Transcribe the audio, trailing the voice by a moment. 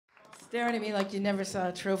staring at me like you never saw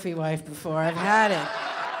a trophy wife before. I've had it.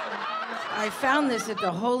 I found this at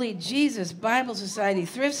the Holy Jesus Bible Society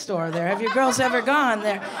thrift store there. Have your girls ever gone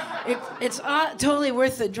there? It's totally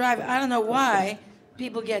worth the drive. I don't know why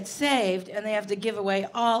people get saved and they have to give away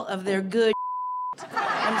all of their good.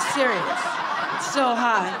 I'm serious. It's so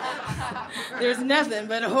high. There's nothing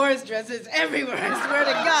but horse dresses everywhere, I swear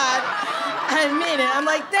to God. I mean it. I'm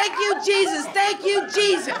like, thank you, Jesus. Thank you,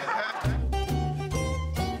 Jesus.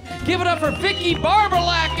 Give it up for Vicki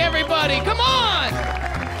Barbolak, everybody. Come on!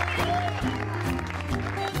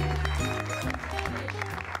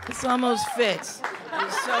 This almost fits.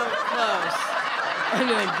 It's so close. I'm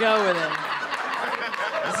gonna go with it.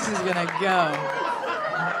 This is gonna go.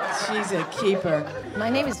 She's a keeper.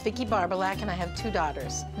 My name is Vicki Barbolak, and I have 2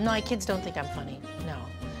 daughters. No, my kids don't think I'm funny. No,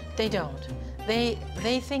 they don't. They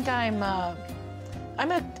think I'm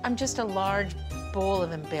just a large bowl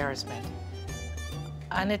of embarrassment,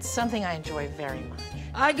 and it's something I enjoy very much.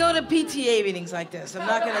 I go to PTA meetings like this. I'm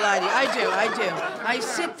not gonna lie to you. I do. I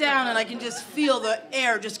sit down and I can just feel the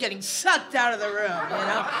air just getting sucked out of the room, you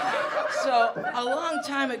know? So a long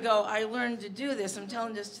time ago, I learned to do this. I'm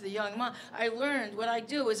telling this to the young mom. I learned what I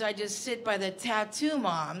do is I just sit by the tattoo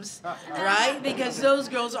moms, right? Because those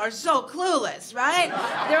girls are so clueless, right?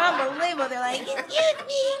 They're unbelievable. They're like, excuse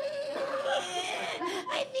me.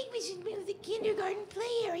 I think we should move the kindergarten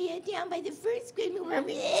play area down by the first grade.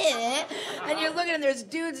 And you're looking and there's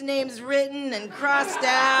dudes' names written and crossed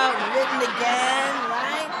out and written again,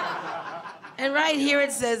 right? And right here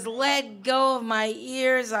it says, let go of my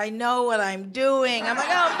ears, I know what I'm doing. I'm like,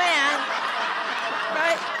 oh man,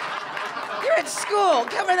 right? You're at school,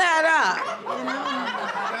 cover that up, you know?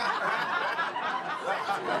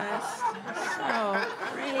 That's so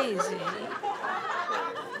crazy.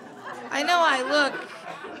 I know I look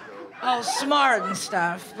all smart and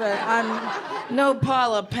stuff, but I'm no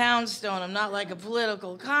Paula Poundstone. I'm not like a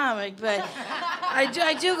political comic, but I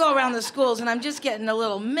do go around the schools, and I'm just getting a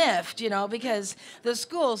little miffed, you know, because the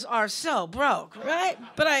schools are so broke, right?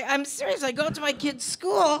 But I'm serious. I go to my kid's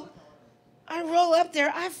school, I roll up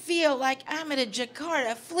there, I feel like I'm at a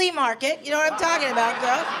Jakarta flea market. You know what I'm talking about,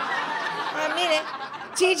 girl? I mean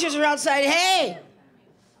it. Teachers are outside, hey,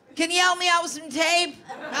 can you help me out with some tape?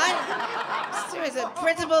 Serious, the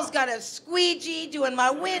principal's got a squeegee doing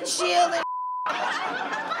my windshield and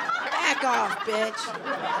back off, bitch.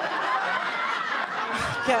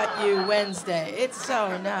 Got you Wednesday. It's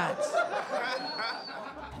so nuts.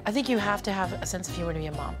 I think you have to have a sense of humor to be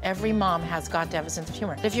a mom. Every mom has got to have a sense of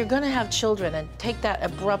humor. If you're gonna have children and take that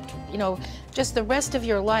abrupt, you know, just the rest of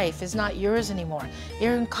your life is not yours anymore.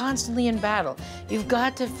 You're constantly in battle. You've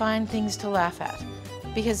got to find things to laugh at,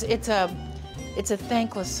 because it's a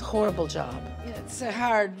thankless, horrible job. It's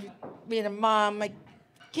hard being a mom. My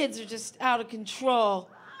kids are just out of control,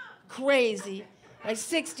 crazy. My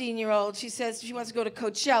 16-year-old, she says she wants to go to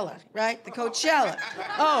Coachella, right? The Coachella.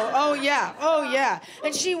 Oh yeah.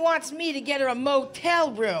 And she wants me to get her a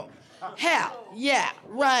motel room. Hell, yeah,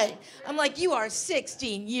 right. I'm like, you are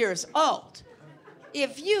 16 years old.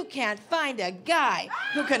 If you can't find a guy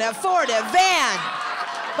who can afford a van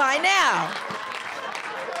by now,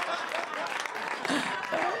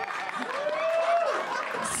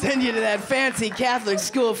 send you to that fancy Catholic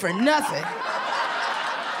school for nothing.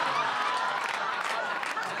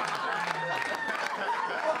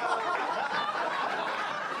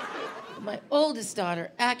 My oldest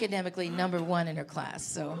daughter, academically #1 in her class,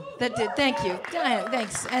 so that did, thank you,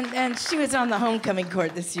 thanks. And she was on the homecoming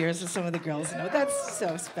court this year, so some of the girls know. That's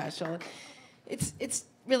so special. It's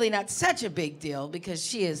really not such a big deal because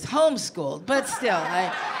she is homeschooled, but still,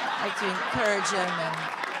 I like to encourage him, and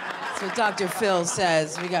that's what Dr. Phil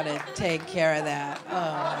says. We gotta take care of that.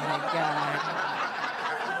 Oh my God.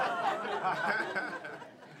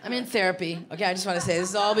 I'm in therapy. Okay, I just want to say this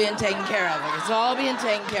is all being taken care of. It's all being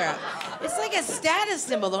taken care of. It's like a status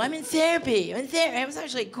symbol, though. I'm in therapy. It was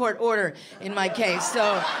actually a court order in my case,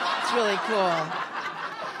 so it's really cool.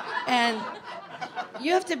 And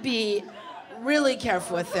you have to be really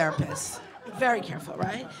careful with therapists. Very careful,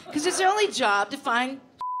 right? Because it's their only job to find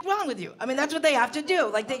wrong with you. I mean, that's what they have to do.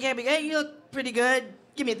 Like, they can't be, hey, you look pretty good.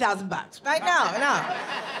 Give me $1,000. Right? No.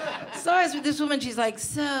 So I was with this woman. She's like,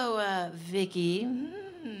 so, Vicki,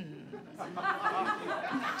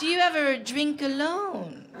 do you ever drink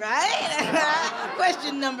alone? Right?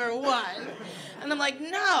 Question number 1. And I'm like,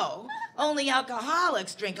 no. Only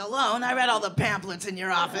alcoholics drink alone. I read all the pamphlets in your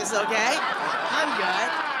office, okay? I'm good.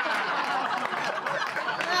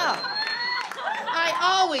 No. I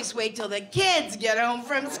always wait till the kids get home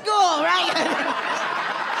from school, right?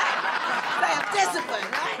 I have discipline,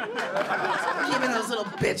 right? Keeping those little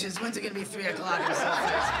bitches. When's it gonna be 3 o'clock or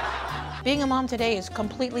something? Being a mom today is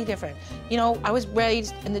completely different. You know, I was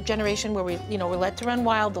raised in the generation where we're let to run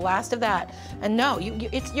wild, the last of that. And no,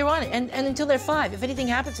 you're on it. And until they're 5, if anything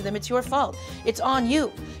happens to them, it's your fault. It's on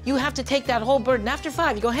you. You have to take that whole burden. After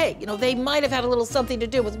 5, you go, hey, they might have had a little something to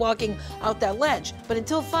do with walking out that ledge. But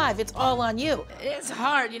until 5, it's all on you. It's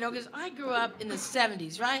hard, because I grew up in the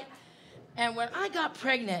 70s, right? And when I got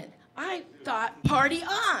pregnant, I thought, party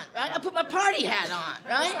on, right? I put my party hat on,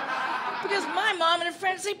 right? Because my mom and her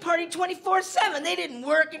friends, they partied 24/7. They didn't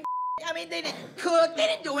work and they didn't cook, they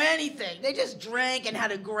didn't do anything. They just drank and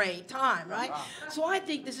had a great time, right? So I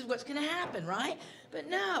think this is what's gonna happen, right? But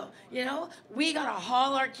no, we gotta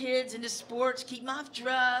haul our kids into sports, keep them off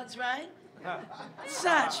drugs, right?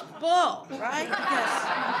 Such bull, right?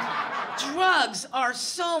 Because drugs are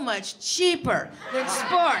so much cheaper than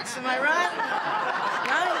sports, am I right?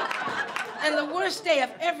 Right? And the worst day of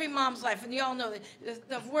every mom's life, and you all know that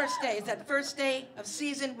the worst day is that first day of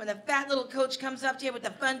season when the fat little coach comes up to you with the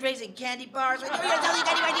fundraising candy bars. Right?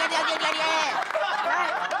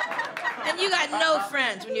 And you got no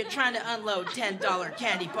friends when you're trying to unload $10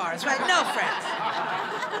 candy bars, right? No friends.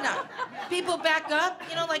 No. People back up,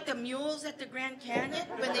 like the mules at the Grand Canyon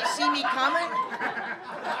when they see me coming.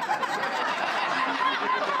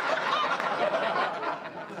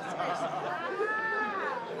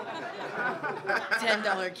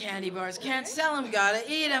 $10 candy bars. Can't sell them, gotta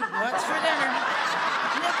eat them. What's for dinner?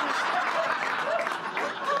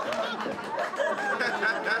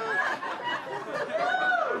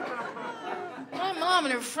 My mom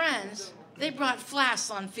and her friends, they brought flasks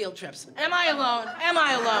on field trips. Am I alone? Am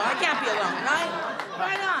I alone? I can't be alone, right?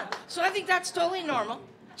 Right on. So I think that's totally normal.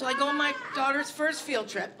 So I go on my daughter's first field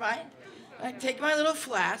trip, right? I take my little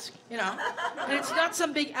flask, and it's not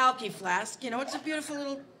some big alky flask, it's a beautiful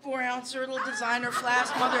little 4-ouncer little designer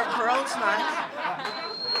flask, mother of pearl, it's nice.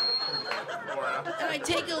 And I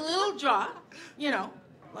take a little drop,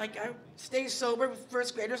 like I stay sober with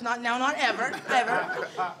first graders, not now, not ever.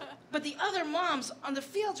 But the other moms on the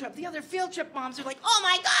field trip, the other field trip moms are like, oh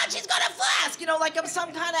my God, she's got a flask, like I'm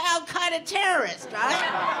some kind of Al-Qaeda terrorist,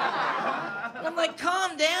 right? And I'm like,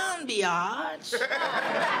 calm down, biatch.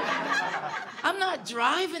 I'm not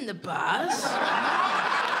driving the bus.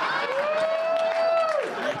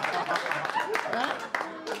 Right?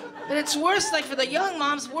 But it's worse, like for the young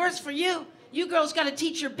moms, worse for you. You girls got to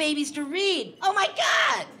teach your babies to read. Oh my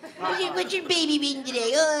God! What's your baby reading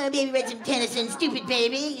today? Oh, baby read some Tennyson, stupid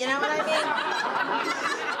baby. You know what I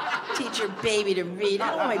mean? Teach your baby to read. I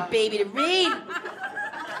don't want my baby to read.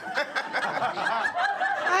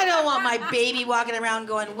 I don't want my baby walking around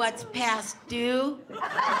going, what's past due?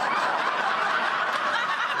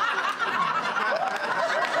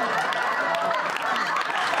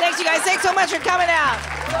 Thanks, you guys. Thanks so much for coming out.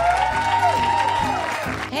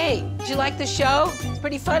 Hey, did you like the show? It's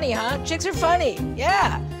pretty funny, huh? Chicks are funny.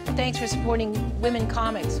 Yeah. Thanks for supporting women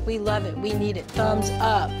comics. We love it. We need it. Thumbs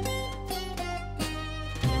up.